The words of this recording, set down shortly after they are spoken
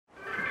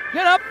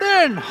Get up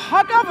there and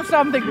hook up with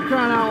something for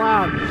crying out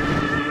loud.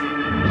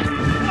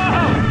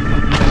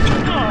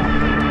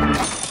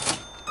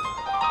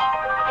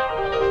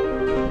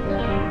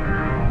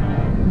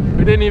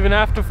 We didn't even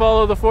have to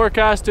follow the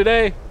forecast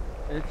today.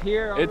 It's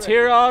here already. It's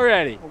here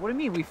already. Well, what do you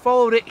mean? We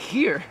followed it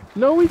here.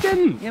 No, we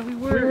didn't. Yeah, we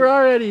were. We were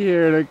already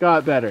here and it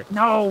got better.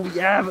 No,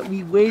 yeah, but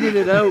we waited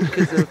it out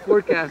because the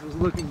forecast was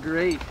looking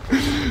great.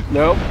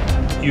 Nope.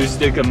 You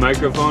stick a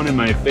microphone in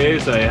my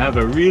face, I have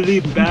a really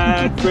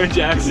bad French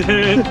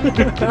accent.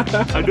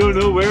 I don't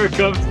know where it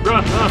comes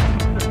from.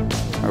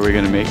 Are we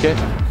gonna make it?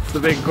 It's the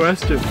big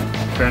question.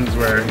 Depends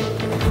where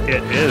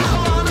it is.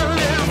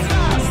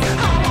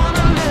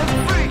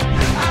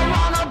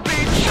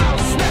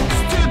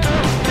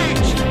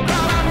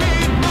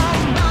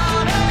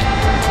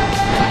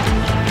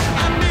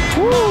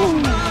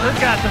 This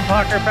got some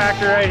pucker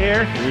factor right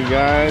here. You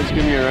guys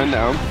give me a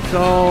rundown.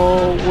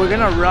 So we're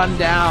gonna run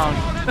down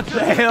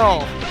the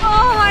hill.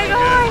 Oh my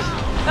gosh,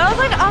 that was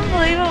like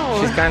unbelievable.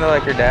 She's kind of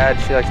like her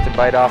dad. She likes to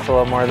bite off a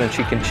little more than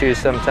she can chew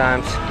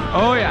sometimes.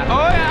 Oh yeah.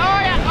 Oh yeah.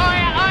 Oh yeah. Oh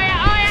yeah. Oh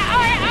yeah. Oh yeah.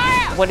 Oh yeah.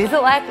 Oh yeah. What is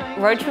it like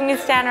road tripping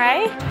Stan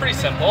Ray? Pretty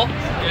simple.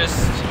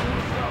 Just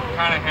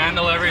kind of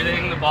handle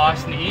everything the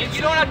boss needs.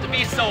 You don't have to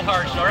be so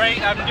harsh, all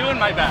right? I'm doing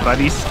my best.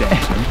 Buddy Stan.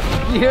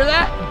 You hear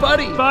that?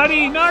 Buddy.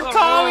 Buddy, not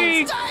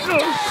colleague.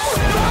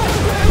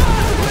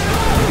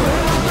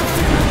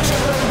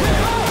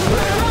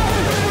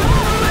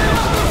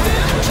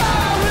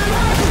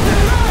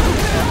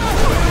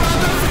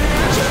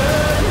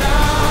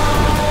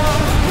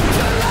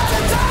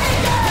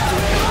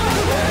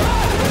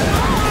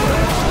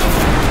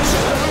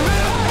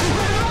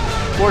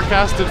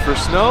 Forecasted for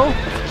snow.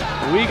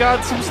 We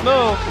got some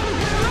snow.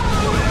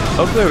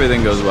 Hopefully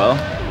everything goes well.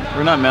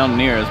 We're not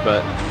mountaineers,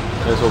 but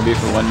this will be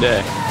for one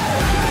day.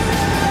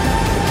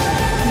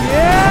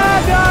 Yeah,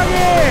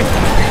 doggy!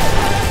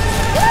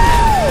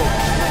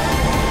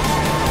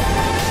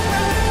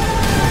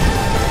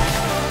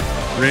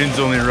 Woo! Rain's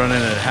only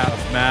running at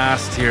half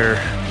mast here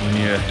when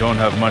you don't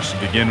have much to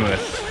begin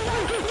with.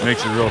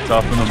 Makes it real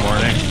tough in the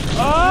morning.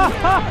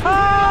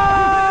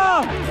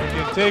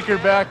 You can take her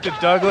back to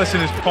Douglas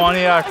and his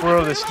Pontiac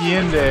World of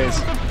Skiing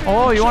days.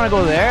 Oh, you want to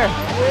go there?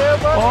 Yeah,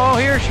 buddy. Oh,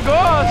 here she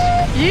goes.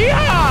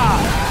 Yeah!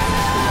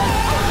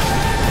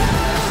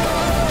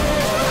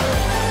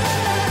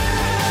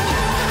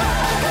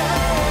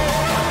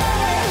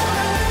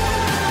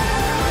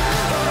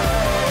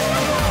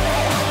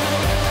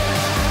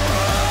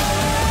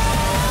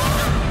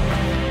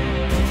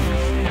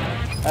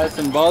 That's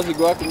some ballsy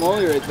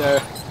guacamole right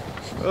there.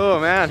 Oh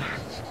man,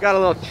 got a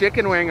little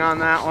chicken wing on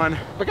that one.